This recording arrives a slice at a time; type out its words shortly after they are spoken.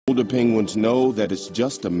older penguins know that it's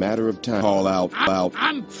just a matter of time. Call out.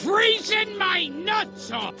 I'm freezing my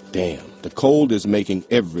nuts off. Damn, the cold is making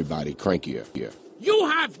everybody crankier here. You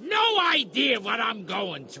have no idea what I'm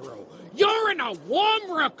going through. You're in a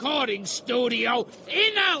warm recording studio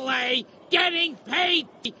in LA getting paid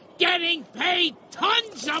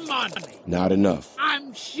tons of money. Not enough.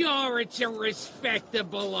 I'm sure it's a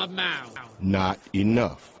respectable amount. Not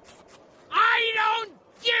enough. I don't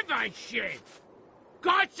give a shit.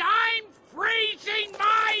 'Cause I'm freezing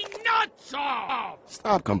my nuts off.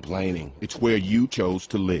 Stop complaining. It's where you chose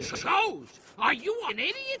to live. Chose? Are you an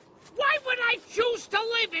idiot? Why would I choose to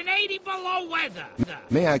live in 80 below weather?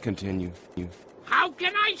 May I continue? How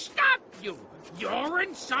can I stop you? You're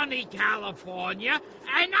in sunny California,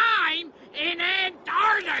 and I'm in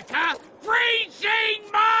Antarctica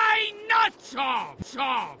freezing my nuts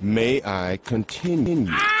off. May I continue?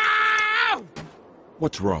 Ow!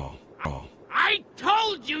 What's wrong? I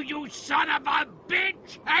told you, you son of a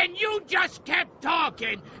bitch, and you just kept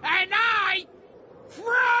talking, and I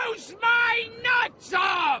froze my nuts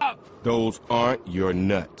off! Those aren't your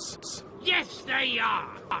nuts. Yes, they are.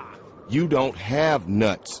 You don't have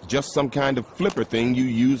nuts, just some kind of flipper thing you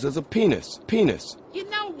use as a penis. You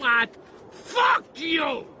know what? Fuck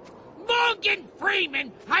you! Morgan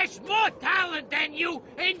Freeman has more talent than you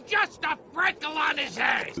in just a freckle on his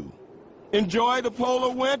head. Enjoy the polar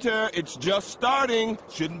winter. It's just starting.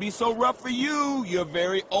 Shouldn't be so rough for you. You're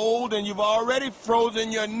very old and you've already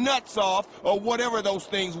frozen your nuts off, or whatever those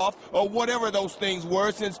things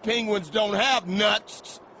were, since penguins don't have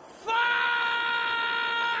nuts.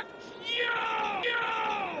 Fuck you!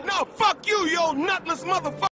 No, fuck you, you old nutless motherfucker!